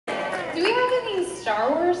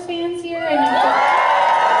Star Wars fans here? I know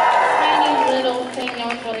it's a tiny little thing, no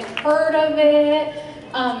one's really heard of it.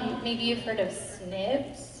 Maybe you've heard of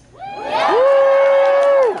Snips?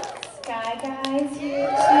 Skyguys here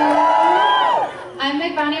too. I'm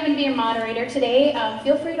Meg Bonnie, I'm going to be your moderator today.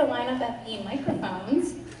 Feel free to line up at the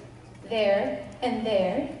microphones, there and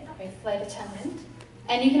there, my flight attendant,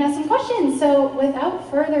 and you can ask some questions. So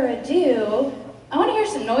without further ado, I want to hear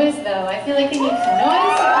some noise though. I feel like they need some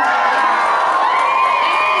noise.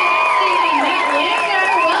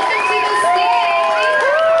 Welcome to the stage.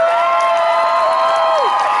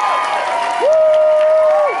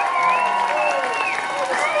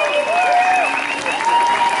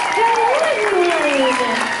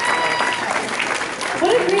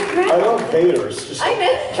 What a great crowd. I love Vaders, just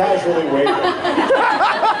casually waving.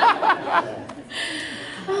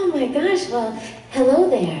 Oh my gosh, well, hello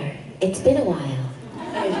there. It's been a while.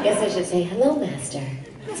 I guess I should say, hello, Master.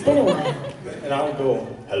 It's been a while. And I'll go,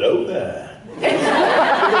 hello there.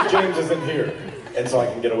 Because James isn't here, and so I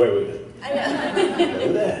can get away with it.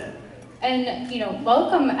 Hello there. And, you know,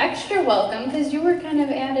 welcome, extra welcome, because you were kind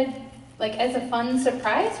of added, like, as a fun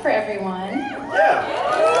surprise for everyone. Yeah.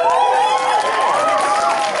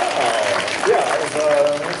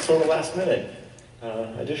 That was sort of last minute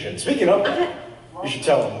addition. Speaking of, you should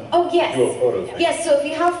tell them. Oh, yes. Do a photo thing. Yes, so if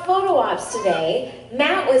you have photo ops today,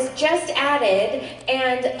 Matt was just added,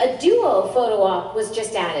 and a duo photo op was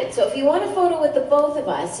just added. So if you want a photo with the both of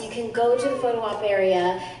us, you can go to the photo op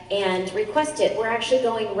area and request it. We're actually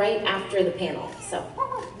going right after the panel. So,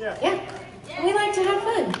 yeah. We like to have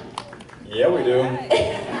fun. Yeah, we do.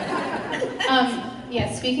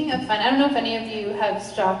 Yeah, speaking of fun, I don't know if any of you have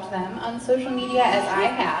stalked them on social media as I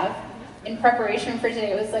have. In preparation for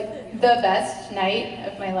today, it was like the best night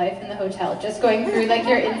of my life in the hotel. Just going through like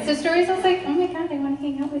your Insta stories, I was like, oh my God, I want to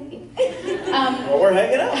hang out with you. Well, we're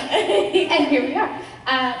hanging out. And here we are.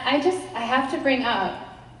 I have to bring up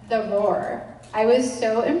the roar. I was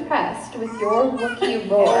so impressed with your Wookiee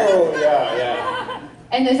roar. Oh, yeah.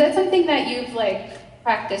 And is that something that you've like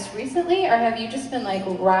practiced recently, or have you just been like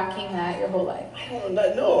rocking that your whole life?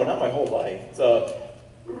 No, not my whole life. It's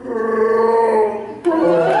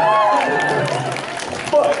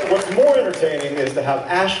But what's more entertaining is to have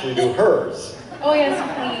Ashley do hers. Oh yes,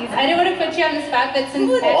 please. I didn't want to put you on the spot, but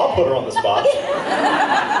since I'll put her on the spot.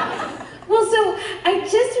 Well, so I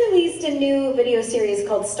just released a new video series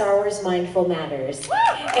called Star Wars Mindful Matters.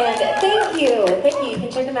 And thank you. You can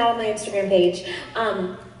check them out on my Instagram page.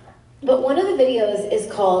 But one of the videos is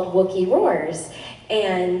called Wookiee Roars.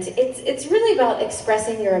 And it's really about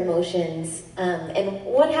expressing your emotions and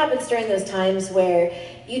what happens during those times where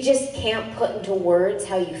you just can't put into words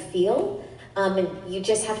how you feel. And you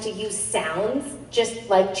just have to use sounds, just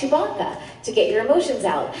like Chewbacca, to get your emotions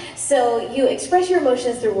out. So you express your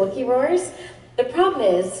emotions through Wookiee roars. The problem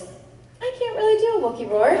is, I can't really do a Wookiee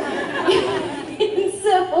roar.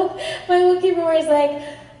 So my Wookiee roar is like,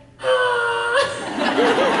 ah.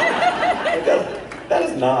 That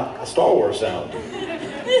is not a Star Wars sound.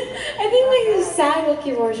 I think like the sad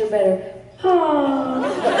Wookiee roars are better. Yeah,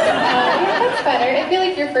 that's better. I feel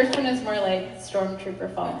like your first one is more like Stormtrooper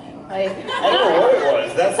falling. Like I don't know what it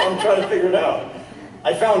was. That's what I'm trying to figure it out.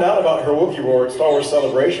 I found out about her Wookiee roar at Star Wars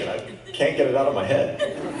Celebration. I can't get it out of my head.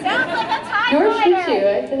 Sounds like a TIE nor should fighter. you.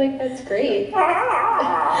 I feel like that's great.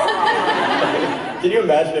 Can you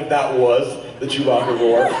imagine if that was the Chewbacca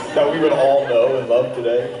roar that we would all know and love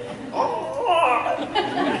today?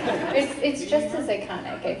 It's just as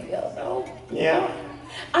iconic, I feel. Oh, yeah.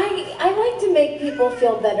 I like to make people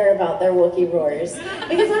feel better about their Wookiee roars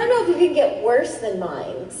because I don't know if you can get worse than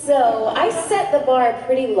mine. So I set the bar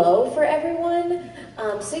pretty low for everyone,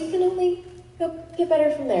 so you can only get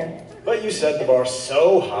better from there. But you set the bar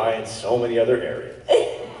so high in so many other areas.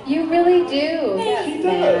 You really do. She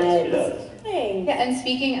does. She does. Thanks. Yeah, and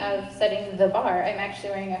speaking of setting the bar, I'm actually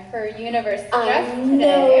wearing a Her Universe dress I today.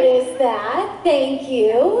 noticed that. Thank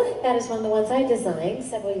you. That is one of the ones I designed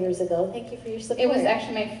several years ago. Thank you for your support. It was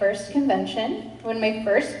actually my first convention. One of my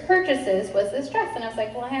first purchases was this dress, and I was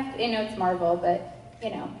like, well, I have to, it's Marvel, but, I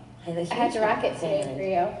had to rock it today for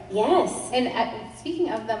you. Yes. And speaking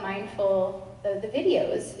of the mindful, the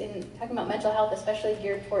videos, in talking about mental health, especially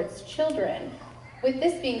geared towards children, with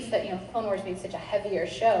this being such, Clone Wars being such a heavier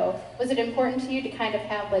show, was it important to you to kind of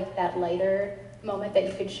have like that lighter moment that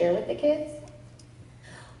you could share with the kids?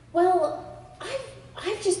 Well,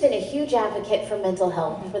 I've just been a huge advocate for mental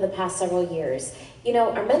health for the past several years.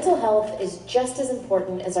 Our mental health is just as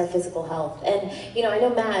important as our physical health. And, I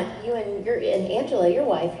know Matt, you and Angela, your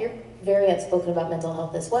wife, you're very outspoken about mental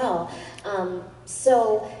health as well.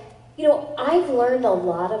 So, I've learned a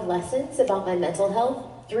lot of lessons about my mental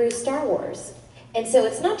health through Star Wars. And so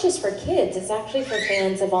it's not just for kids, it's actually for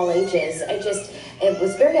fans of all ages. It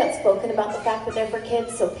was very outspoken about the fact that they're for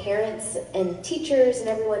kids, so parents and teachers and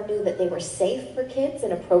everyone knew that they were safe for kids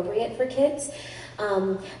and appropriate for kids.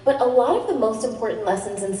 But a lot of the most important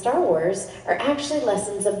lessons in Star Wars are actually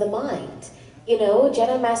lessons of the mind. You know,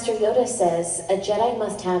 Jedi Master Yoda says, a Jedi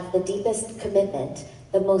must have the deepest commitment,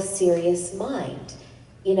 the most serious mind.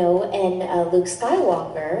 You know, and Luke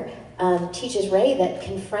Skywalker teaches Rey that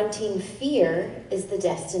confronting fear is the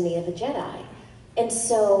destiny of a Jedi. And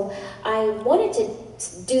so I wanted to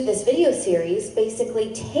do this video series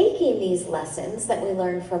basically taking these lessons that we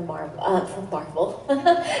learned from Marvel,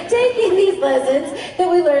 taking these lessons that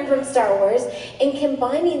we learned from Star Wars and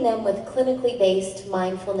combining them with clinically based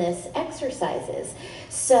mindfulness exercises.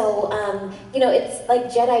 So, you know, it's like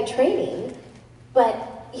Jedi training, but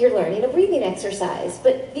you're learning a breathing exercise,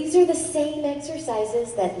 but these are the same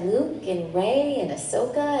exercises that Luke and Rey and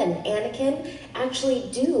Ahsoka and Anakin actually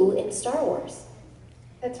do in Star Wars.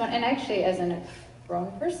 That's fun, and actually as a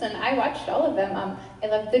grown person, I watched all of them. I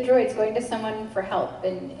love the droids going to someone for help,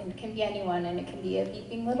 and it can be anyone, and it can be a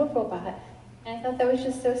beeping little robot. And I thought that was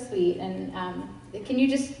just so sweet, and can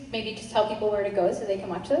you maybe tell people where to go so they can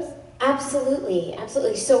watch those? Absolutely,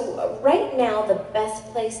 absolutely. So right now, the best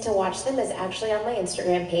place to watch them is actually on my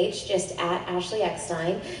Instagram page, just at Ashley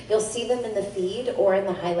Eckstein. You'll see them in the feed or in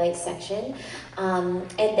the highlights section. And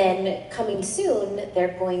then coming soon,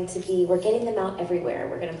 we're getting them out everywhere.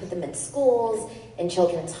 We're gonna put them in schools, in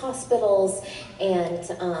children's hospitals, and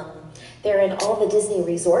they're in all the Disney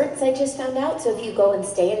resorts, I just found out. So if you go and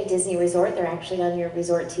stay at a Disney resort, they're actually on your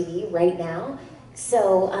resort TV right now.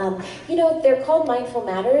 So, you know, they're called Mindful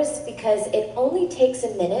Matters because it only takes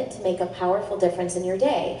a minute to make a powerful difference in your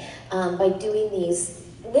day. By doing these,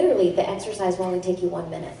 literally, the exercise will only take you 1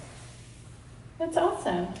 minute. That's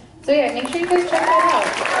awesome. So yeah, make sure you guys check that out.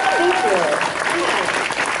 Thank you.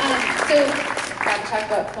 So, got to talk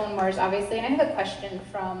about Clone Wars, obviously, and I have a question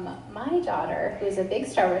from my daughter, who's a big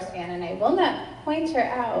Star Wars fan, and I will not point her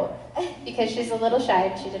out because she's a little shy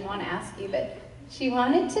and she didn't want to ask you, but she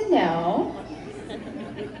wanted to know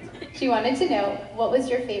what was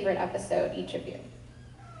your favorite episode, each of you?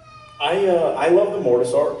 I love the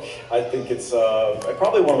Mortis arc. I think it's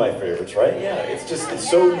probably one of my favorites, right? Yeah, it's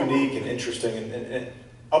so unique and interesting, and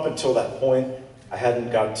up until that point, I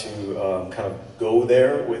hadn't got to kind of go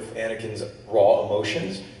there with Anakin's raw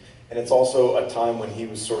emotions, and it's also a time when he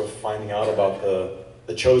was sort of finding out about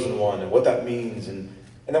the Chosen One and what that means, and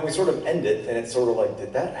then we sort of end it, and it's sort of like,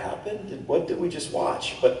 did that happen? What did we just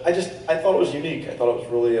watch? But I thought it was unique. I thought it was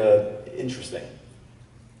really interesting.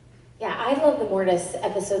 Yeah, I love the Mortis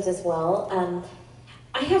episodes as well.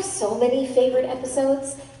 I have so many favorite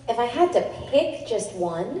episodes. If I had to pick just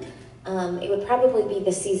one, it would probably be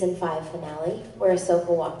the season 5 finale, where Ahsoka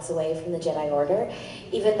walks away from the Jedi Order.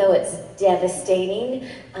 Even though it's devastating,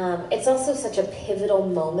 it's also such a pivotal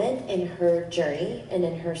moment in her journey and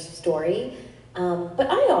in her story. But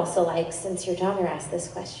I also like, since your daughter asked this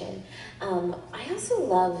question, I also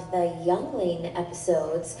love the Youngling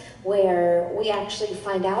episodes where we actually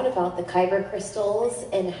find out about the kyber crystals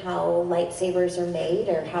and how lightsabers are made,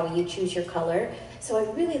 or how you choose your color. So I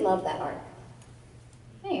really love that arc.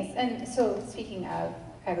 Nice. And so, speaking of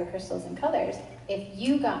kyber crystals and colors, if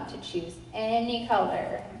you got to choose any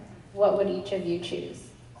color, what would each of you choose?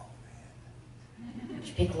 Would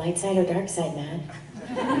you pick light side or dark side, Matt?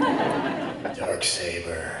 Dark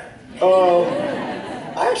saber.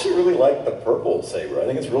 I actually really like the purple saber. I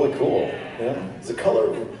think it's really cool. Yeah, it's the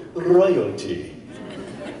color of royalty.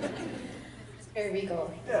 It's very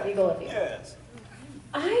regal. It's regal of you. Yes.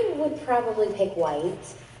 I would probably pick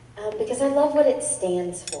white because I love what it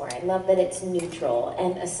stands for. I love that it's neutral,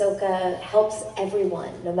 and Ahsoka helps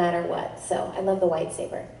everyone no matter what. So I love the white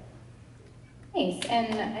saber. Nice.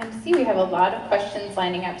 And I see we have a lot of questions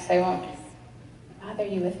lining up, so I won't bother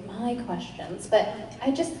you with my questions, but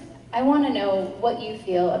I want to know what you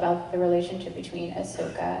feel about the relationship between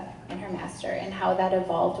Ahsoka and her master and how that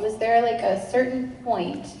evolved. Was there like a certain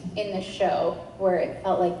point in the show where it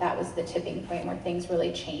felt like that was the tipping point where things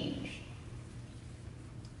really changed?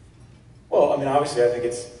 Well, I mean, obviously, I think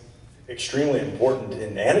it's extremely important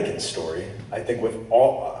in Anakin's story. I think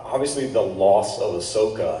obviously the loss of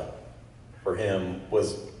Ahsoka for him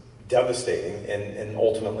was devastating and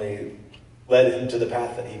ultimately led him to the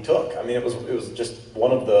path that he took. I mean, it was just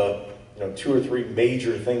one of the 2 or 3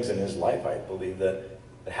 major things in his life, I believe, that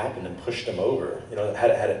happened and pushed him over.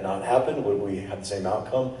 Had it not happened, would we have the same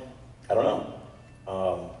outcome? I don't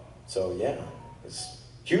know. So yeah, it's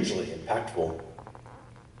hugely impactful.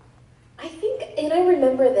 I think, and I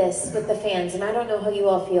remember this with the fans, and I don't know how you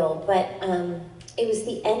all feel, but it was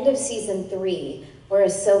the end of season 3 where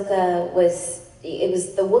Ahsoka was, it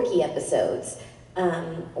was the Wookiee episodes,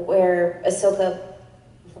 where Ahsoka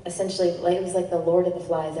essentially, like, it was like the Lord of the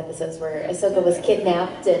Flies episodes where Ahsoka was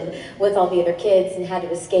kidnapped and with all the other kids and had to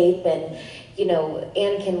escape, and, you know,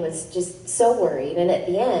 Anakin was just so worried, and at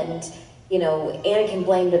the end, you know, Anakin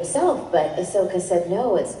blamed himself, but Ahsoka said,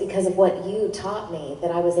 no, it's because of what you taught me that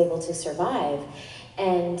I was able to survive.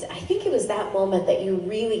 And I think it was that moment that you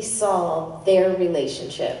really saw their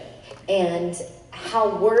relationship and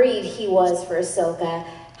how worried he was for Ahsoka,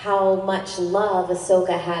 how much love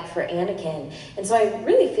Ahsoka had for Anakin. And so I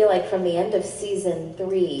really feel like from the end of season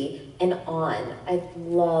 3 and on, I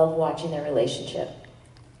love watching their relationship.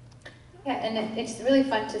 Yeah, and it's really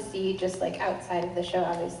fun to see, just like outside of the show,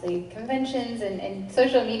 obviously, conventions and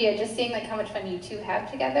social media, just seeing like how much fun you two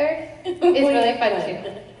have together is really fun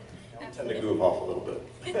too. I tend to goof off a little bit.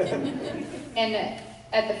 And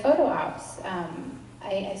at the photo ops,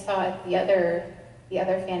 I saw at the other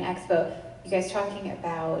FanExpo, you guys talking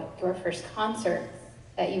about your first concert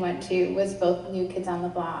that you went to was both New Kids on the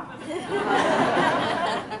Block.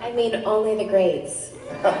 I mean, only the greats.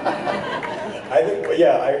 I think,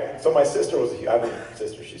 yeah, so my sister was, I have a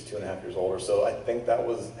sister, she's 2.5 years older, so I think it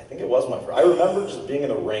was my first. I remember just being in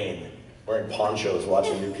the rain, wearing ponchos,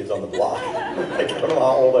 watching New Kids on the Block. I don't know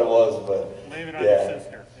how old I was, but blame it on your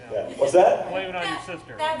sister. Yeah. What's that? Blame it on your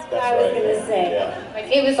sister. That's what I was going to say. Yeah.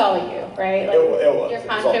 Like, it was all you, right? Like, it was. Your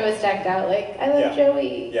poncho was decked out like, I love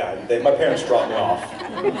Joey. Yeah, my parents dropped me off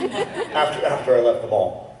after I left the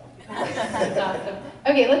mall. That's awesome.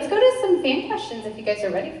 Okay, let's go to some fan questions if you guys are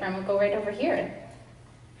ready for them. We'll go right over here.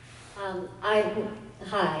 Hi.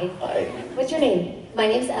 Hi. What's your name? My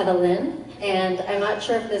name's Evelyn, and I'm not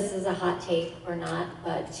sure if this is a hot take or not,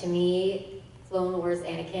 but to me, Clone Wars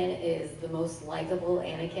Anakin is the most likable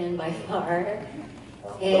Anakin by far.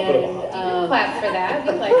 And clap for that.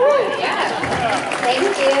 We like that. Yeah.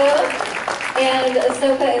 Thank you. And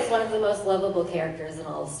Ahsoka is one of the most lovable characters in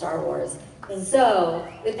all of Star Wars. So,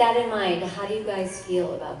 with that in mind, how do you guys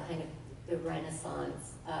feel about kind of the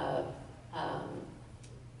renaissance of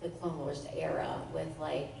the Clone Wars era with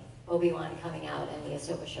like Obi-Wan coming out and the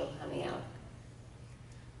Ahsoka show coming out?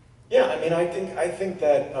 Yeah, I mean, I think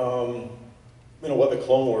that you know what the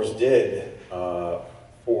Clone Wars did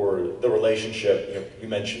for the relationship. You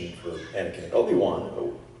mentioned for Anakin and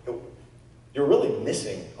Obi-Wan, you're really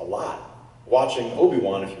missing a lot watching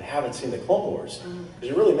Obi-Wan if you haven't seen the Clone Wars, because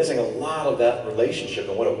you're really missing a lot of that relationship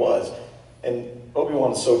and what it was. And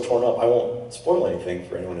Obi-Wan is so torn up. I won't spoil anything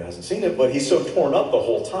for anyone who hasn't seen it, but he's so torn up the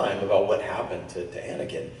whole time about what happened to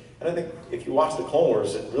Anakin. And I think if you watch the Clone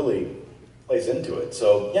Wars, it really plays into it.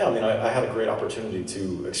 So yeah, I mean, I had a great opportunity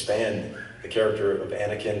to expand the character of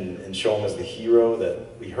Anakin and show him as the hero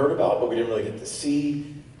that we heard about, but we didn't really get to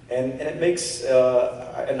see. And it makes,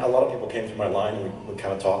 and a lot of people came through my line and we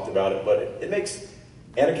kind of talked about it, but it makes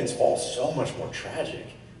Anakin's fall so much more tragic.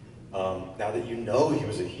 Now that you know he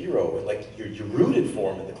was a hero, and like you rooted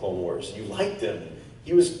for him in the Clone Wars, you liked him,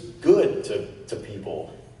 he was good to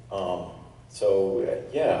people. So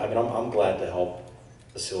yeah, I mean, I'm glad to help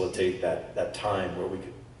facilitate that time where we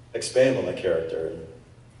could expand on the character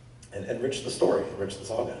and enrich the story, enrich the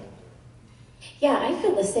saga. Yeah, I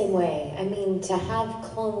feel the same way. I mean, to have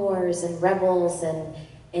Clone Wars and Rebels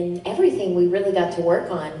and everything we really got to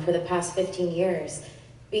work on for the past 15 years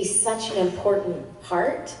be such an important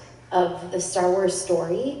part of the Star Wars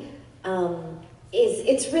story,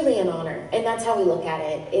 it's really an honor, and that's how we look at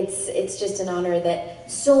it. It's just an honor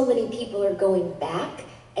that so many people are going back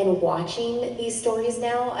and watching these stories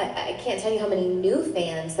now. I can't tell you how many new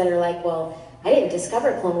fans that are like, well, I didn't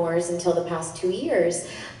discover Clone Wars until the past 2 years.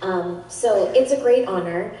 So it's a great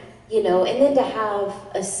honor, you know, and then to have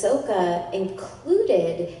Ahsoka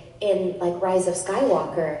included in like Rise of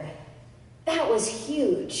Skywalker, that was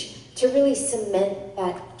huge to really cement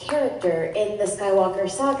that character in the Skywalker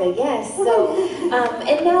saga, yes. So,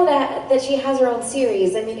 and now that she has her own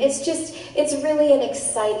series, I mean, it's really an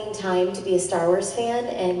exciting time to be a Star Wars fan,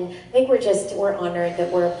 and I think we're honored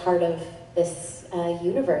that we're a part of this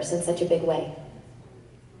universe in such a big way.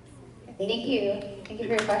 Thank you. Thank you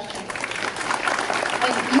for your question.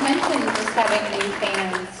 And you mentioned just having new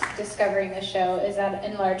fans discovering the show. Is that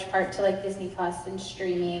in large part to like Disney Plus and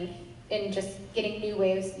streaming and just getting new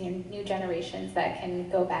waves, you know, new generations that can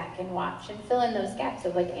go back and watch and fill in those gaps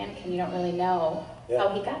of like Anakin, you don't really know how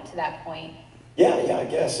he got to that point. Yeah, I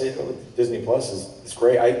guess Disney Plus is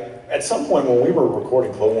great. At some point when we were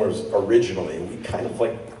recording Clone Wars originally, we kind of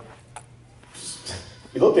like,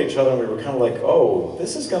 we looked at each other and we were kind of like, oh,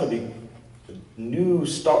 this is going to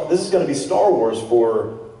be Star Wars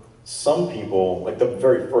for some people, like the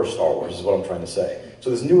very first Star Wars is what I'm trying to say. So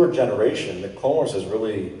this newer generation, the Clone Wars has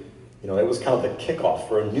really, you know, it was kind of the kickoff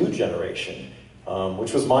for a new generation,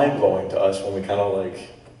 which was mind-blowing to us when we kind of like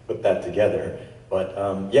put that together. But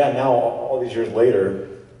yeah, now all these years later,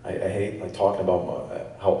 I hate like talking about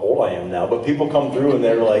how old I am now, but people come through and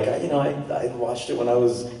they're like, you know, I watched it when I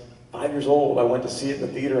was 5 years old. I went to see it in the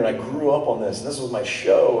theater and I grew up on this, and this was my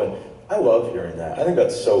show, and I love hearing that. I think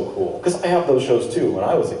that's so cool, because I have those shows too when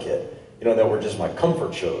I was a kid, you know, that were just my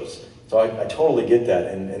comfort shows. So I totally get that,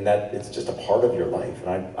 and that it's just a part of your life,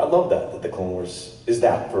 and I love that the Clone Wars is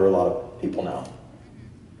that for a lot of people now.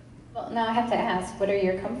 Well, now I have to ask, what are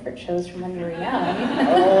your comfort shows from when you were young?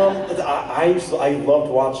 I loved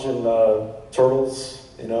watching Turtles,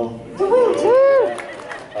 you know.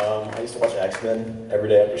 I used to watch X-Men every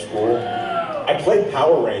day after school. I played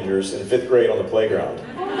Power Rangers in 5th grade on the playground.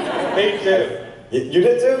 Me too. You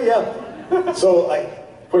did too? Yeah. So,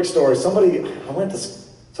 quick story. I went to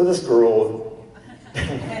this girl,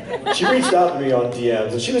 she reached out to me on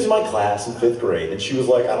DMs, and she was in my class in 5th grade, and she was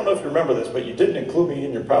like, I don't know if you remember this, but you didn't include me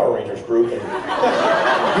in your Power Rangers group, and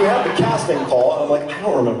you had the casting call, and I'm like, I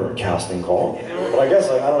don't remember a casting call, but I guess,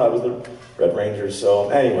 I don't know, I was the Red Rangers, so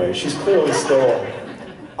anyway, she's clearly still,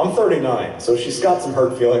 I'm 39, so she's got some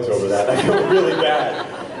hurt feelings over that. I feel really bad.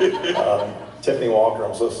 Tiffany Walker,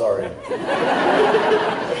 I'm so sorry.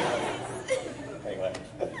 Anyway.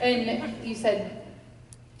 And you said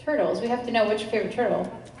Turtles. We have to know which your favorite turtle.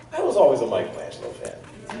 I was always a Michelangelo fan.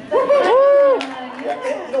 Yeah,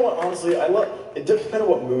 and you know what, honestly, it depended on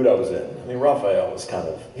what mood I was in. I mean, Raphael was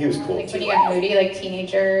he was cool Like too. when you got moody, like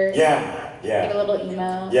teenager. Yeah. Like a little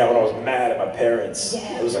emo. Yeah, when I was mad at my parents.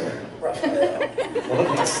 Yeah. It was like, Raphael.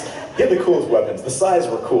 He had the coolest weapons. The sides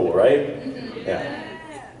were cool, right? Mm-hmm. Yeah.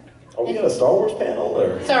 Are we got a Star Wars panel,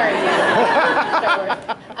 or? Sorry. Star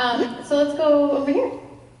Wars. So let's go over here.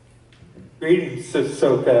 Greetings,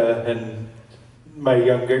 Ahsoka and my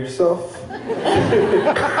younger self.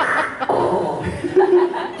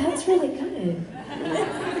 That's really good.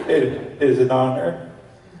 It is an honor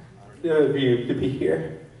of you to be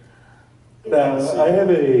here. Now, I have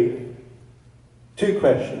two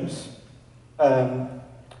questions.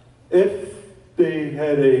 If they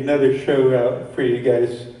had another show out for you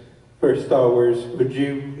guys for Star Wars, would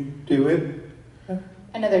you do it?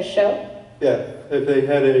 Another show? Yeah, if they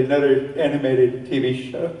had another animated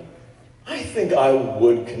TV show. I think I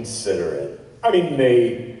would consider it. I mean,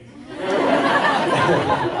 maybe.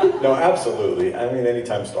 No, absolutely. I mean,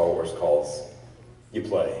 anytime Star Wars calls, you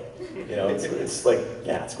play. You know, it's like,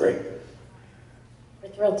 yeah, it's great. We're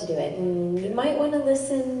thrilled to do it. And you might want to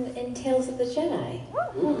listen in Tales of the Jedi.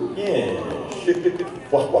 Ooh, yeah.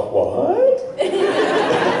 What?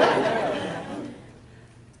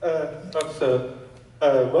 Also,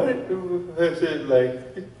 what was it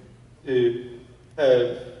like to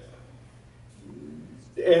have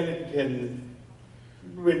Anakin,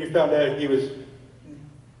 when you found out he was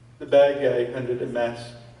the bad guy under the mask?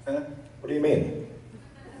 Huh? What do you mean?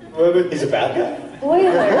 What was, He's a bad guy?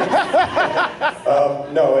 Spoiler!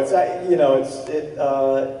 No,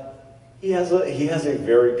 he has a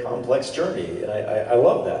very complex journey, and I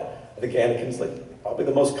love that. I think Anakin's like probably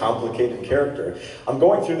the most complicated character. I'm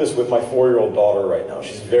going through this with my 4-year-old daughter right now.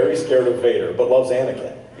 She's very scared of Vader, but loves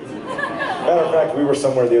Anakin. Matter of fact, we were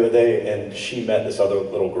somewhere the other day, and she met this other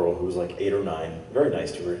little girl who was like 8 or 9, very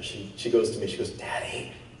nice to her. And she goes to me, she goes,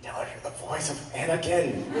 Daddy, tell her you're the voice of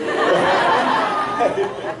Anakin.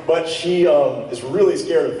 But she is really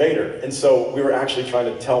scared of Vader, and so we were actually trying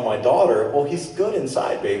to tell my daughter, well, he's good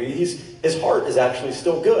inside, baby. His heart is actually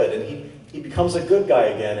still good, and he becomes a good guy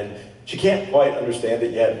again, and she can't quite understand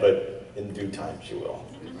it yet, but in due time she will.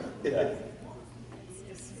 Yeah.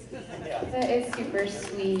 That is super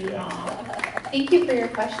sweet. Thank you for your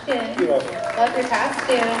question. You're welcome. Love your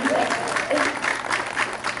costume.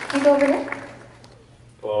 Can you go over here?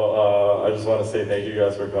 Well, I just want to say thank you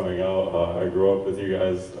guys for coming out. I grew up with you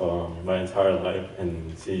guys my entire life,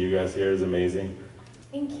 and seeing you guys here is amazing.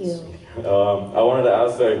 Thank you. I wanted to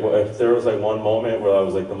ask, like, if there was like one moment where I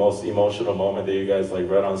was like the most emotional moment that you guys like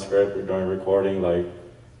read on script or during recording, like,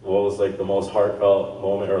 what was like the most heartfelt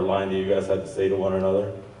moment or line that you guys had to say to one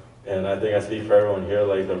another? And I think I speak for everyone here,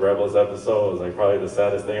 like the Rebels episode was like probably the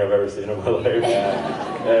saddest thing I've ever seen in my life.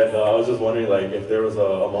 And I was just wondering, like, if there was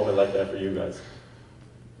a moment like that for you guys.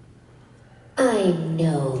 I'm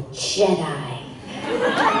no Jedi.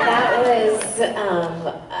 That was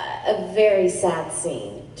a very sad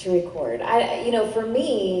scene to record. For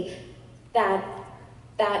me, that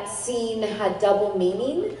scene had double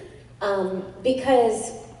meaning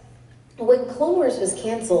because when Clone Wars was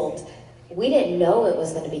canceled, we didn't know it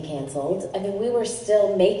was going to be canceled. I mean, we were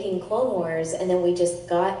still making Clone Wars, and then we just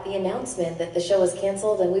got the announcement that the show was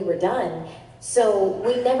canceled and we were done. So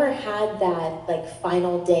we never had that like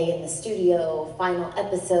final day in the studio, final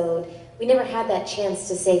episode. We never had that chance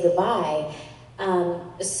to say goodbye. And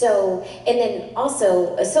then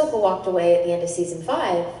also Ahsoka walked away at the end of season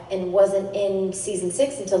 5 and wasn't in season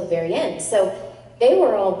 6 until the very end. So they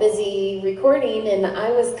were all busy recording and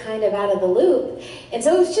I was kind of out of the loop. And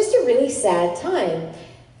so it was just a really sad time.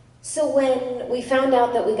 So when we found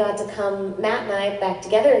out that we got to come, Matt and I, back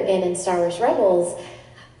together again in Star Wars Rebels,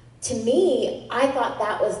 to me, I thought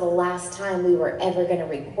that was the last time we were ever going to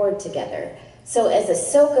record together. So as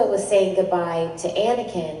Ahsoka was saying goodbye to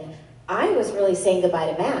Anakin, I was really saying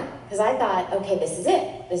goodbye to Matt, because I thought, okay, this is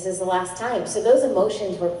it. This is the last time. So those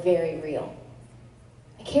emotions were very real.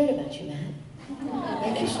 I cared about you, Matt.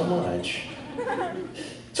 Thank you so much.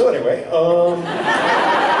 So anyway,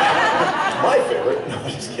 my favorite, no,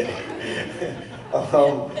 I'm just kidding.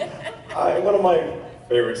 One of my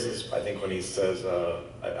favorites is, I think, when he says,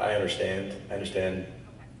 I understand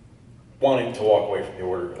wanting to walk away from the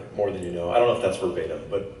order more than you know. I don't know if that's verbatim,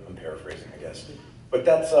 but I'm paraphrasing, I guess. But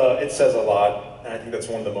that's, it says a lot, and I think that's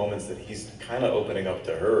one of the moments that he's kind of opening up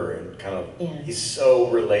to her, and kind of, he's so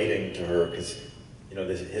relating to her, because, you know,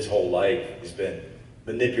 his whole life he's been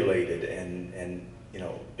manipulated and you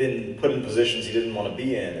know, been put in positions he didn't want to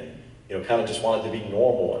be in, and, you know, kind of just wanted to be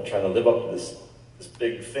normal and trying to live up to this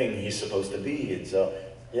big thing he's supposed to be. And so,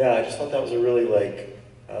 yeah, I just thought that was a really, like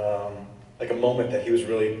a moment that he was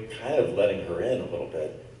really kind of letting her in a little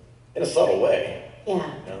bit, in a subtle way.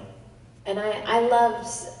 Yeah. You know? And I loved,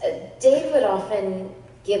 Dave would often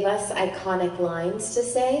give us iconic lines to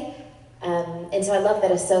say, and so I love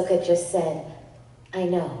that Ahsoka just said, I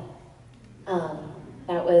know.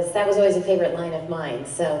 That was always a favorite line of mine,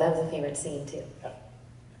 so that was a favorite scene too. Yeah.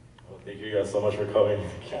 Well, thank you guys so much for coming.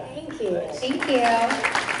 Thank you. Thank you.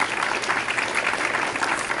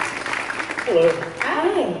 Hello.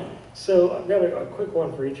 Hi. So I've got a quick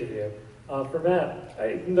one for each of you. For Matt,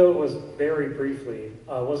 even though it was very briefly,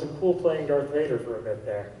 was it cool playing Darth Vader for a bit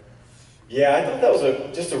there? Yeah, I thought that was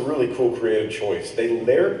just a really cool creative choice. They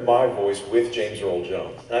layered my voice with James Earl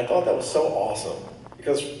Jones, and I thought that was so awesome,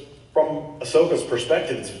 because from Ahsoka's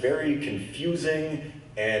perspective, it's very confusing,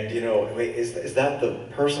 and, you know, wait, is that the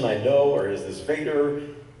person I know, or is this Vader?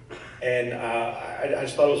 And I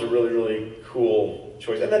just thought it was a really, really cool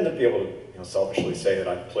choice. And then to be able to, you know, selfishly say that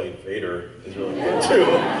I played Vader is really good too.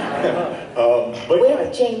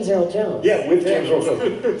 With James Earl Jones. Yeah, with James Earl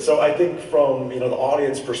Jones. So I think from, you know, the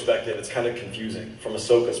audience perspective, it's kind of confusing. From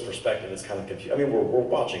Ahsoka's perspective, it's kind of confusing. I mean, we're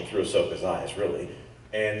watching through Ahsoka's eyes, really.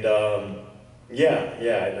 And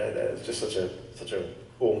it's just such a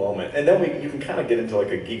cool moment. And then you can kind of get into like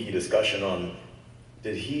a geeky discussion on,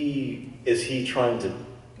 is he trying to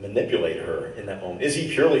manipulate her in that moment? Is he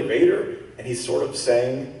purely Vader, and he's sort of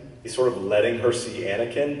letting her see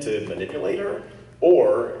Anakin to manipulate her?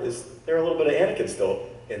 Or is there a little bit of Anakin still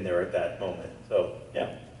in there at that moment? So,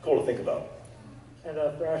 yeah, cool to think about. And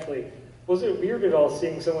for Ashley, was it weird at all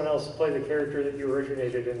seeing someone else play the character that you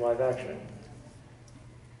originated in live action?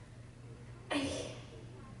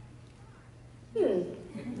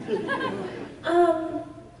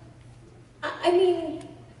 I mean,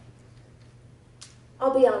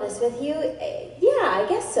 I'll be honest with you, yeah, I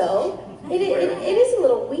guess so. It is a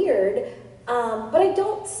little weird, but I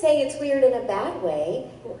don't say it's weird in a bad way.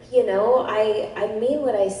 You know, I mean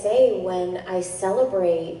what I say when I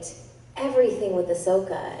celebrate everything with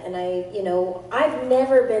Ahsoka, and I've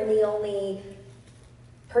never been the only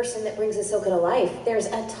person that brings Ahsoka to life. There's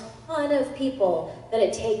a ton of people that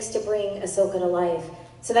it takes to bring Ahsoka to life.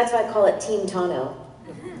 So that's why I call it Team Tano.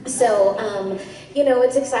 So,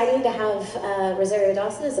 it's exciting to have Rosario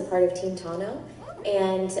Dawson as a part of Team Tano.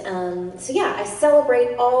 And so yeah, I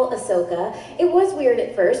celebrate all Ahsoka. It was weird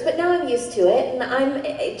at first, but now I'm used to it. And I'm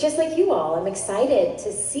just like you all, I'm excited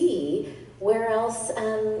to see where else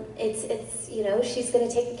she's going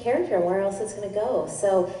to take the character, where else it's going to go.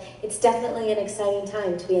 So it's definitely an exciting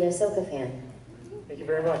time to be an Ahsoka fan. Thank you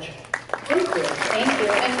very much. Thank you. Thank you.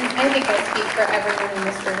 And I think I speak for everyone in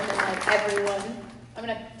this room, and like everyone, I'm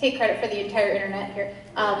going to take credit for the entire internet here,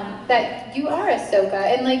 that you are Ahsoka.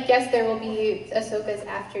 And like, yes, there will be Ahsokas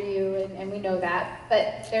after you, and we know that,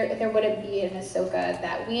 but there wouldn't be an Ahsoka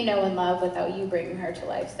that we know and love without you bringing her to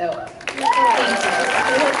life. So, thank you.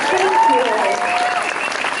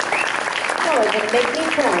 Oh, it's going to make me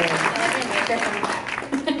cry. And every microphone back.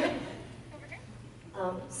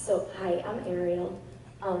 So, hi, I'm Ariel.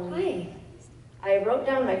 Hi. I wrote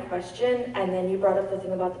down my question, and then you brought up the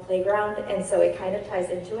thing about the playground, and so it kind of ties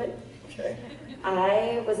into it. Okay.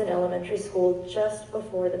 I was in elementary school just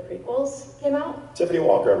before the prequels came out. Tiffany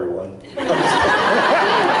Walker, everyone. Tiff made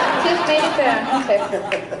it there.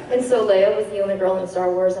 And so Leia was the only girl in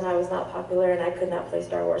Star Wars, and I was not popular, and I could not play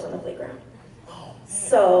Star Wars on the playground.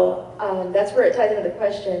 So that's where it ties into the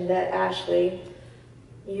question that, Ashley,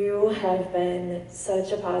 you have been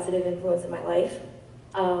such a positive influence in my life.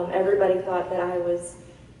 Everybody thought that I was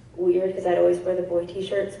weird because I'd always wear the boy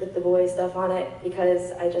t-shirts with the boy stuff on it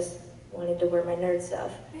because I just wanted to wear my nerd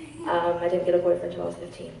stuff. I didn't get a boyfriend until I was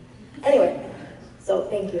 15. Anyway, so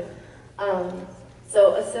thank you.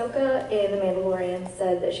 So Ahsoka in The Mandalorian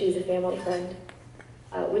said that she's a family friend,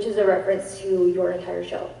 which is a reference to your entire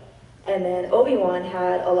show. And then Obi-Wan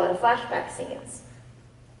had a lot of flashback scenes.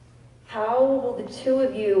 How will the two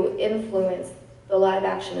of you influence the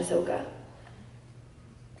live-action Ahsoka?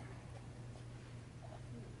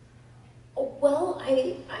 Well,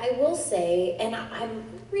 I will say, and I'm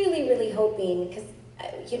really, really hoping, because,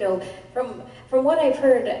 you know, from what I've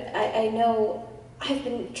heard, I know I've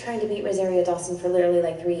been trying to meet Rosario Dawson for literally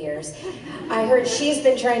like 3 years. I heard she's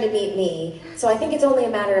been trying to meet me, so I think it's only a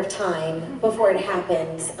matter of time before it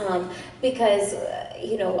happens, because,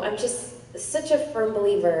 you know, I'm just such a firm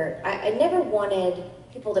believer. I never wanted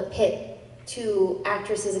people to pit two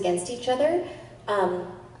actresses against each other,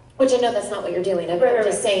 which I know that's not what you're doing. I'm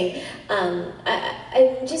just saying, I'm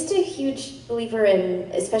just a huge believer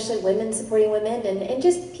in especially women supporting women and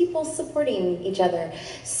just people supporting each other.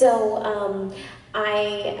 So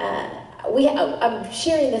I'm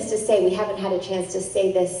sharing this to say we haven't had a chance to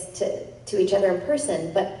say this to each other in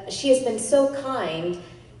person, but she has been so kind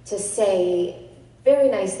to say very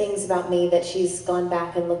nice things about me that she's gone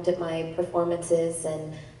back and looked at my performances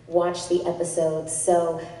and watched the episodes.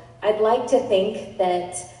 So I'd like to think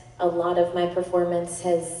that a lot of my performance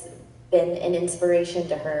has been an inspiration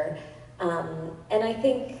to her. And I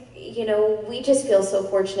think, you know, we just feel so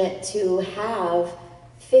fortunate to have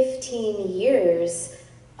 15 years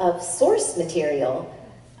of source material,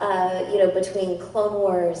 you know, between Clone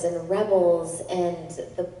Wars and Rebels and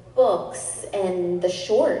the books and the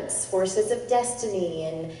shorts, Forces of Destiny,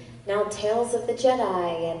 and now Tales of the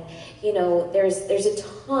Jedi, and, you know, there's a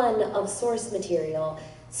ton of source material.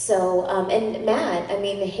 So, and Matt, I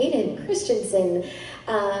mean, Hayden Christensen, you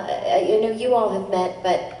know, you all have met,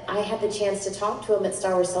 but I had the chance to talk to him at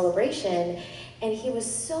Star Wars Celebration, and he was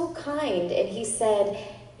so kind, and he said,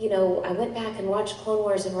 you know, I went back and watched Clone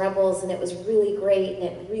Wars and Rebels, and it was really great, and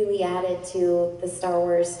it really added to the Star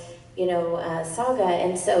Wars, you know, saga,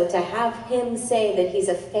 and so to have him say that he's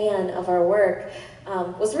a fan of our work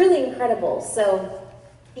was really incredible. So,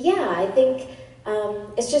 yeah, I think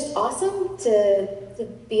it's just awesome to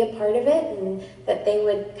be a part of it, and that they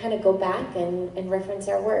would kind of go back and reference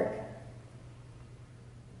our work.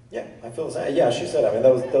 Yeah, I feel the same. Yeah, she said, I mean,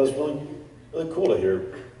 that was really, really cool to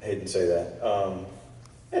hear Hayden say that.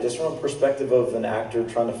 Yeah, just from a perspective of an actor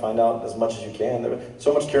trying to find out as much as you can. There was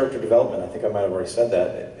so much character development. I think I might have already said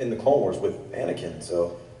that in the Clone Wars with Anakin.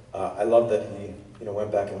 So I love that he, you know, went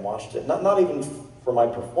back and watched it. Not even for my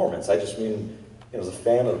performance. I just mean, you know, as a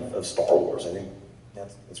fan of Star Wars. I think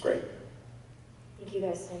that's great. Thank you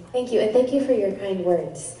guys so much. Thank you, and thank you for your kind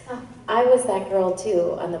words. I was that girl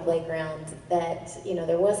too on the playground that, you know,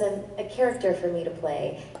 there wasn't a character for me to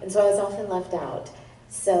play, and so I was often left out.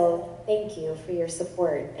 So thank you for your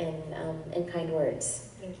support and kind words.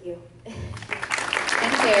 Thank you.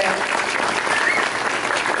 Thank you.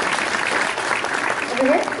 Over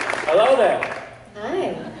here? Hello there.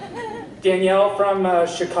 Hi. Danielle from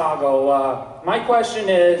Chicago. My question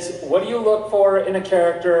is, what do you look for in a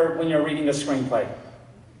character when you're reading a screenplay?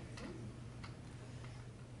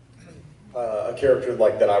 A character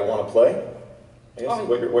like that I want to play? I guess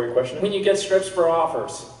what your question is? When you get scripts for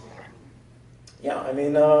offers. Yeah, I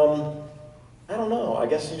mean, I don't know. I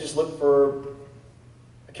guess you just look for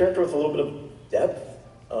a character with a little bit of depth.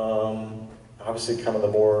 Obviously, kind of the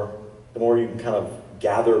more you can kind of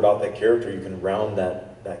gather about that character, you can round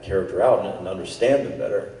that character out and understand them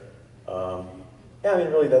better. Yeah, I mean,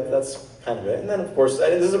 really, that's kind of it. And then, of course,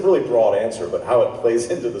 this is a really broad answer, but how it plays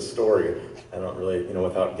into the story, I don't really, you know,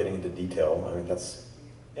 without getting into detail. I mean, that's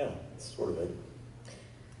sort of it.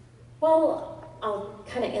 Well, I'll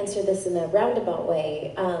kind of answer this in a roundabout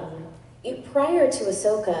way. Prior to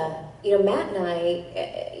Ahsoka, you know, Matt and I,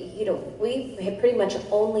 you know, we had pretty much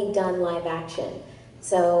only done live action.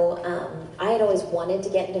 So I had always wanted to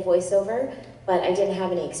get into voiceover, but I didn't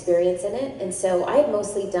have any experience in it. And so I had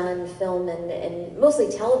mostly done film and mostly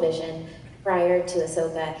television prior to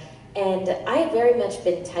Ahsoka. And I had very much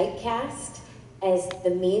been typecast as the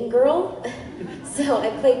mean girl. So I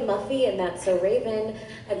played Muffy and That's So Raven.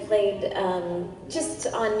 I played just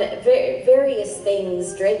on various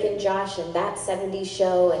things, Drake and Josh and That 70s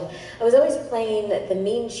Show, and I was always playing the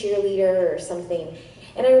mean cheerleader or something.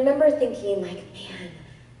 And I remember thinking, like, man,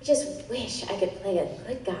 I just wish I could play a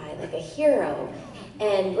good guy, like a hero.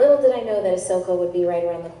 And little did I know that Ahsoka would be right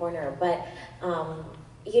around the corner. But,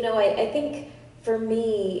 you know, I think for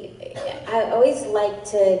me, I always like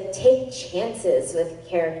to take chances with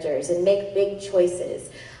characters and make big choices.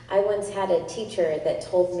 I once had a teacher that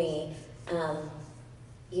told me,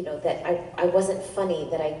 you know, that I wasn't funny,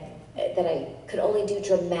 that I could only do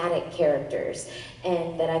dramatic characters,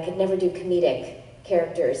 and that I could never do comedic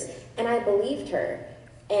characters. And I believed her.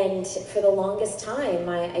 And for the longest time,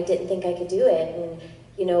 I didn't think I could do it. And,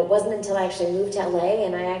 you know, it wasn't until I actually moved to LA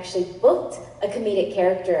and I actually booked a comedic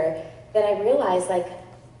character that I realized, like,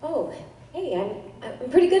 oh, hey, I'm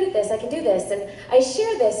pretty good at this, I can do this. And I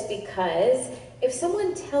share this because if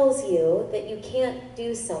someone tells you that you can't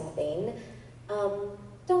do something,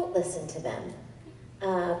 don't listen to them.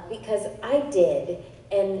 Because I did,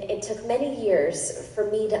 and it took many years for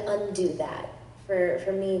me to undo that.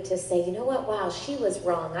 For me to say, you know what, wow, she was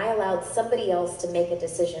wrong. I allowed somebody else to make a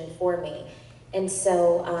decision for me. And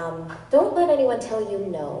so don't let anyone tell you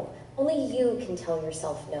no. Only you can tell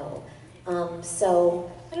yourself no.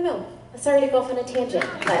 So, I don't know. Sorry to go off on a tangent,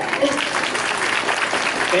 but...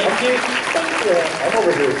 Thank you. Thank you. I'm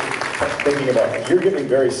over here thinking about, you're giving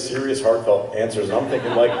very serious, heartfelt answers, and I'm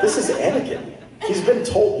thinking, like, this is Anakin. He's been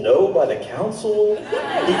told no by the council.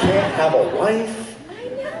 He can't have a wife.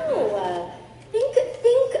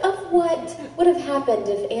 Think of what would have happened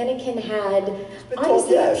if Anakin had,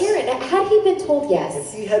 honestly, yes. a parent. Had he been told yes?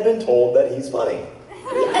 If he had been told that he's funny.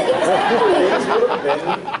 Exactly. Things would have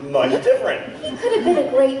been much different. He could have been a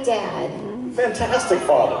great dad. Fantastic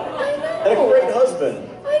father. I know. And a great husband.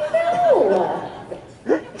 I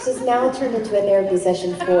know. This has now turned into a therapy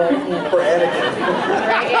session for Anakin. For Anakin.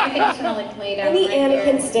 Right, Anakin should only played out Any right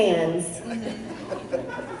Anakin here. stands.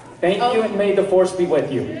 Thank you, and may the force be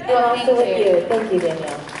with you. And also with you. Thank you,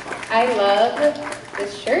 Danielle. I love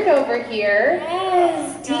this shirt over here.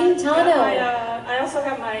 Yes, Team Tano. I also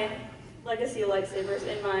have my legacy lightsabers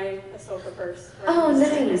in my Ahsoka purse. Oh,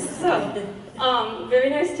 nice. So,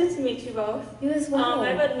 very nice to meet you both. You as well. I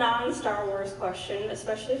have a non-Star Wars question,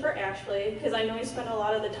 especially for Ashley, because I know you spend a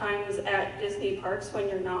lot of the times at Disney parks when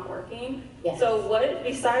you're not working. Yes. So what,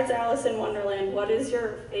 besides Alice in Wonderland, what is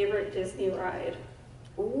your favorite Disney ride?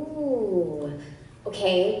 Ooh.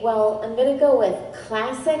 Okay, well, I'm gonna go with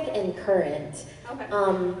classic and current. Okay.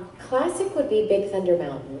 Classic would be Big Thunder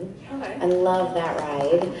Mountain. Okay. I love that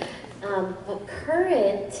ride. But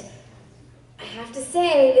current, I have to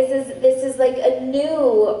say, this is like a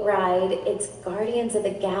new ride. It's Guardians of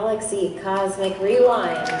the Galaxy Cosmic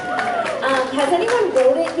Rewind. Has anyone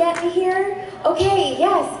rode it yet here? Okay,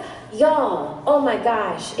 yes. Y'all, oh my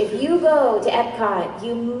gosh, if you go to Epcot,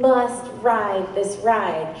 you must ride this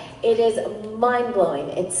ride. It is mind-blowing.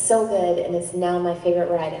 It's so good, and it's now my favorite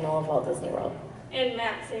ride in all of Walt Disney World. And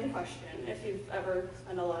Matt, same question, if you've ever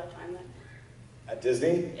spent a lot of time there. At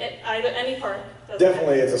Disney? At either, any park. doesn't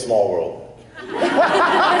Definitely, matter. it's a small world. Hands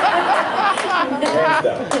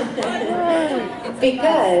down.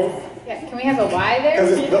 Because Yeah, can we have a Y there?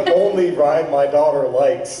 Because it's the only ride my daughter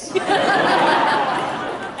likes. And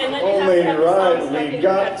then you have Only to have the ride songs stuck we in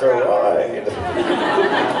got your to head ride.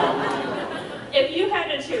 If you had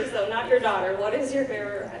to choose, though, not your daughter, what is your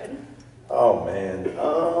favorite ride? Oh man.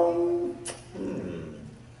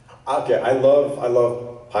 Okay, I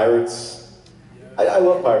love Pirates. I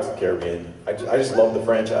love Pirates of the Caribbean. I just love the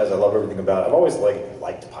franchise. I love everything about it. I've always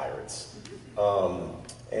liked Pirates.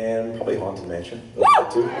 And probably Haunted Mansion.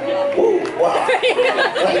 Those two. Woo, wow.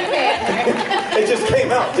 It just came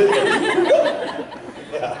out, didn't it?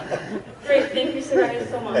 Yeah. Great, thank you so guys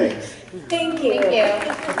so much. Thanks. thank you. Thank you.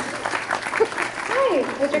 Hi,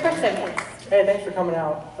 what's your question? Hey, thanks for coming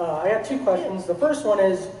out. I got two questions. The first one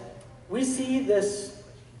is, we see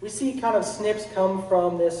kind of Snips come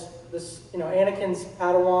from this, Anakin's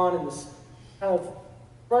Padawan and this kind of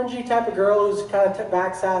grungy type of girl who's kind of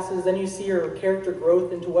backsasses. Then you see her character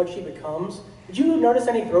growth into what she becomes. Did you notice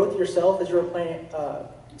any growth yourself as you were playing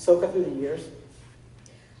Ahsoka through the years?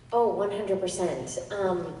 Oh, 100%.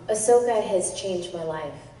 Ahsoka has changed my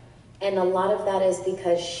life. And a lot of that is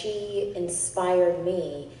because she inspired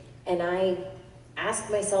me. And I ask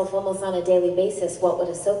myself almost on a daily basis, what would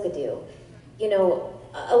Ahsoka do? You know,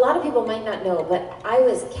 a lot of people might not know, but I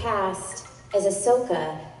was cast as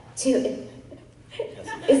Ahsoka to...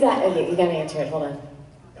 Is that... Okay, you gotta answer it, hold on.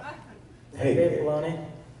 Hey. Dave Filoni.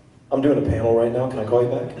 I'm doing a panel right now. Can I call you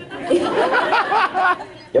back?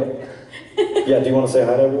 Yep. Yeah, do you want to say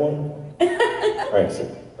hi to everyone? All right, so,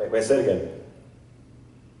 wait, say it again.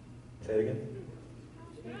 Say it again.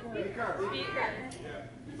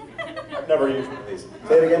 I've never used one of these.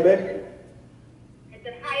 Say it again, babe. I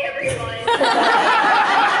said, hi, everyone.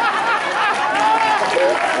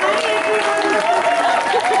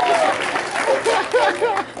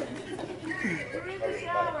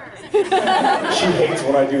 She hates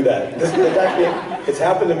when I do that. It's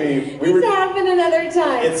happened to me. It's happened another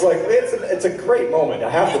time. It's like it's a great moment. I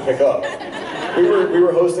have to pick up. We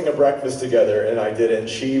were hosting a breakfast together, and I did it. And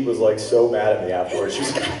she was like so mad at me afterwards. She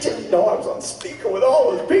was like, I didn't know I was on speaker with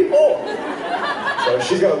all those people. So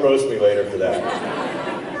she's gonna roast me later for that.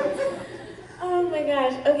 Oh my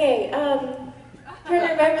gosh. Okay. Trying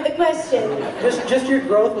to remember the question. Just your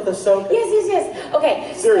growth with Ahsoka. Yes.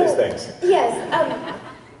 Okay. Serious things. Yes.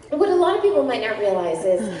 What a lot of people might not realize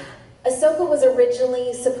is Ahsoka was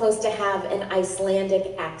originally supposed to have an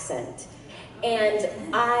Icelandic accent, and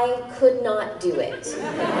I could not do it.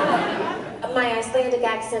 My Icelandic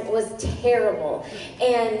accent was terrible,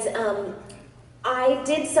 and I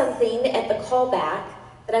did something at the callback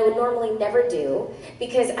that I would normally never do,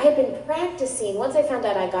 because I had been practicing. Once I found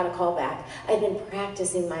out I got a callback, I had been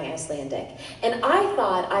practicing my Icelandic, and I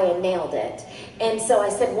thought I had nailed it. And so I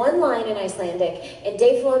said one line in Icelandic, and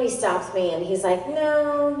Dave Filoni stops me, and he's like,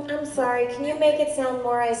 no, I'm sorry, can you make it sound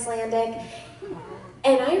more Icelandic?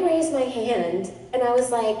 And I raised my hand, and I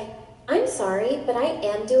was like, I'm sorry, but I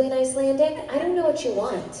am doing Icelandic. I don't know what you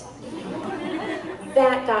want.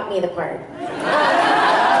 That got me the part.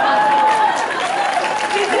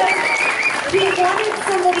 He wanted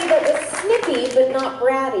somebody that was snippy but not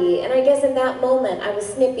bratty, and I guess in that moment I was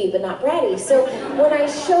snippy but not bratty. So when I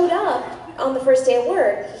showed up on the first day of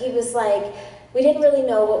work, he was like, we didn't really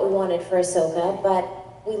know what we wanted for Ahsoka, but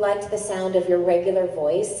we liked the sound of your regular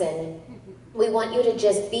voice, and we want you to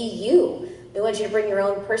just be you. We want you to bring your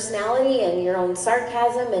own personality and your own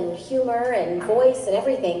sarcasm and humor and voice and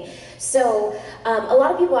everything. So a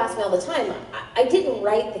lot of people ask me all the time, I didn't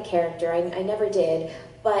write the character, I never did,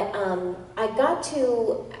 but I got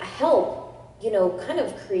to help, kind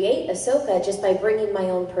of create Ahsoka just by bringing my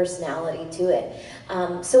own personality to it.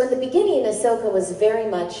 So in the beginning, Ahsoka was very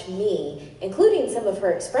much me, including some of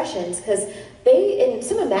her expressions, and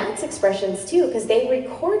some of Matt's expressions too, because they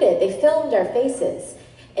filmed our faces.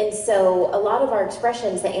 And so a lot of our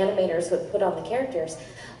expressions, the animators would put on the characters.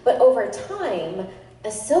 But over time,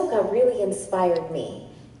 Ahsoka really inspired me.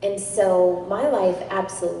 And so my life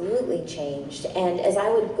absolutely changed. And as I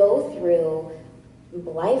would go through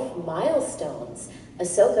life milestones,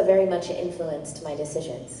 Ahsoka very much influenced my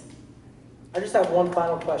decisions. I just have one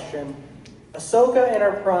final question. Ahsoka in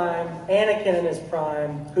her prime, Anakin in his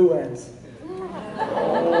prime, who wins?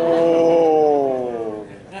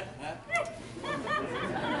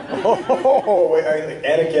 Oh, wait,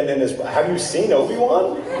 Anakin in his... Have you seen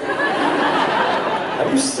Obi-Wan?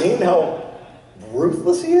 Have you seen how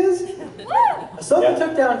ruthless he is? Ahsoka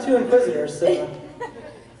took down 2 Inquisitors, so...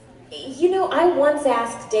 I once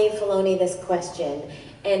asked Dave Filoni this question,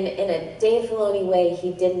 and in a Dave Filoni way,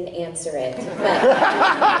 he didn't answer it.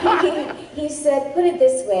 But he said, put it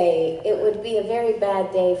this way, it would be a very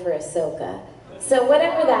bad day for Ahsoka. So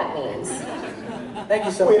whatever that means. Thank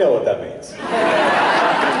you so much. We know what that means.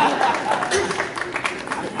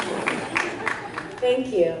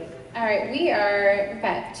 Thank you. All right, we've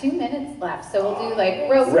got 2 minutes left, so we'll do like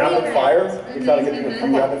rapid fire. We try to get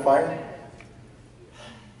through a rapid fire.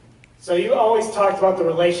 So you always talked about the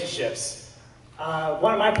relationships.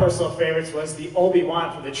 One of my personal favorites was the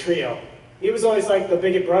Obi-Wan from the trio. He was always like the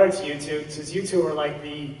big brother to you two, since you two were like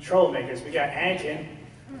the troublemakers. We got Anakin.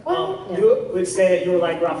 You would say that you were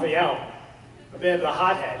like Raphael, a bit of a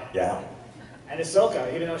hothead. Yeah. And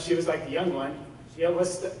Ahsoka, even though she was like the young one, she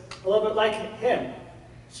was a little bit like him.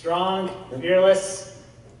 Strong, fearless,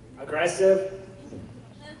 aggressive.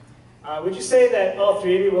 Would you say that all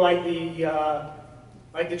 3 of you were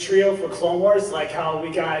like the trio for Clone Wars, like how we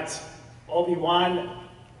got Obi-Wan,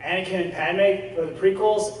 Anakin, and Padme for the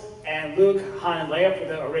prequels, and Luke, Han, and Leia for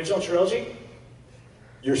the original trilogy?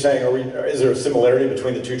 You're saying, is there a similarity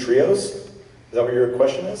between the 2 trios? Is that what your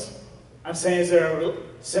question is? I'm saying, is there a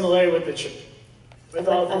similarity with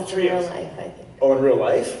all the trios? In real life, I think. Oh, in real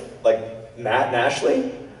life? Like Matt and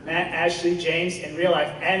Ashley? Matt, Ashley, James, in real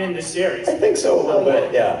life, and in the series. I think so, a little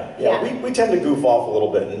bit, yeah. We tend to goof off a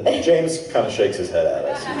little bit, and James kind of shakes his head at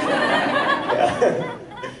us. Yeah.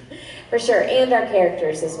 For sure, and our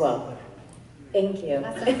characters as well. Thank you.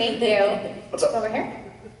 Awesome, thank you. What's up? Over here.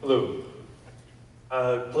 Hello.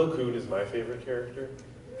 Plo Koon is my favorite character.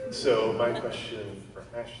 So my question for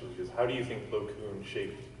Ashley is, how do you think Plo Koon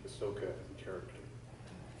shaped Ahsoka as a character?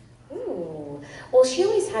 Ooh. Well, she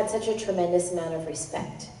always had such a tremendous amount of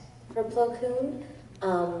respect for Plo Koon.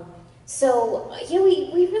 So,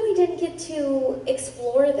 we really didn't get to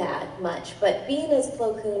explore that much, but being as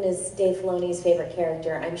Plo Koon is Dave Filoni's favorite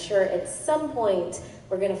character, I'm sure at some point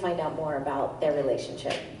we're going to find out more about their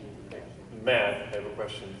relationship. Matt, I have a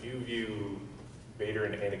question. Do you view Vader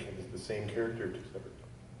and Anakin as the same character or two separate?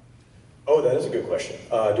 Oh, that is a good question.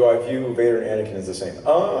 Do I view Vader and Anakin as the same?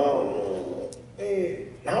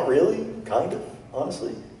 Not really, kind of,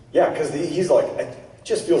 honestly. Yeah, because he's like, it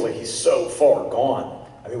just feels like he's so far gone.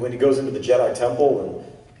 I mean, when he goes into the Jedi Temple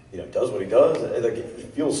and, does what he does, like, he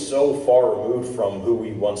feels so far removed from who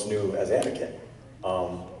we once knew as Anakin.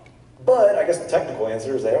 But I guess the technical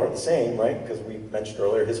answer is they are the same, right? Because we mentioned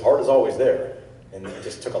earlier, his heart is always there. And it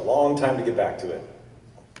just took a long time to get back to it.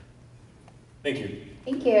 Thank you.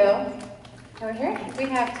 Thank you. Over here, we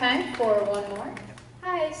have time for one more.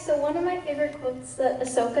 Hi, so one of my favorite quotes that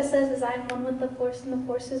Ahsoka says is, "I'm one with the Force and the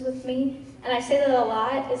Force is with me." And I say that a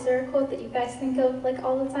lot. Is there a quote that you guys think of like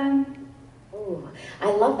all the time? Ooh, I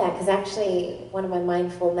love that because actually one of my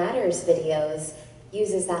Mindful Matters videos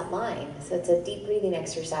uses that line. So it's a deep breathing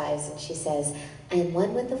exercise and she says, "I am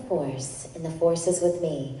one with the Force and the Force is with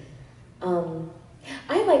me."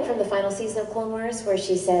 I like from the final season of Clone Wars where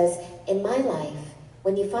she says, "In my life,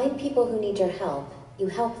 when you find people who need your help, you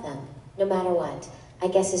help them, no matter what. I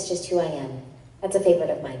guess it's just who I am." That's a favorite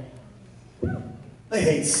of mine. I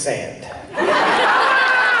hate sand. And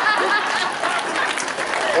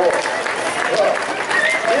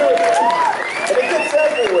it gets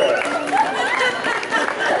everywhere.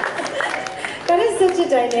 That is such a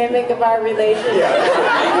dynamic of our relationship.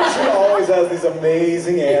 Yeah, she always has these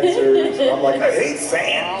amazing answers. I'm like, I hate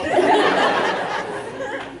sand.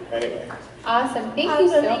 Anyway. Awesome. Thank you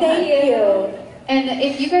so much. Thank you. And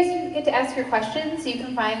if you guys didn't get to ask your questions, you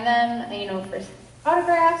can find them, for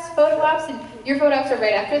autographs, photo ops, and your photo ops are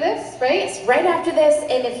right after this, right? Yes, right after this.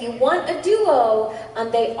 And if you want a duo,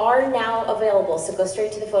 they are now available. So go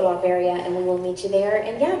straight to the photo op area and we will meet you there.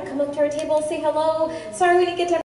 And yeah, come up to our table, say hello. Sorry we didn't get to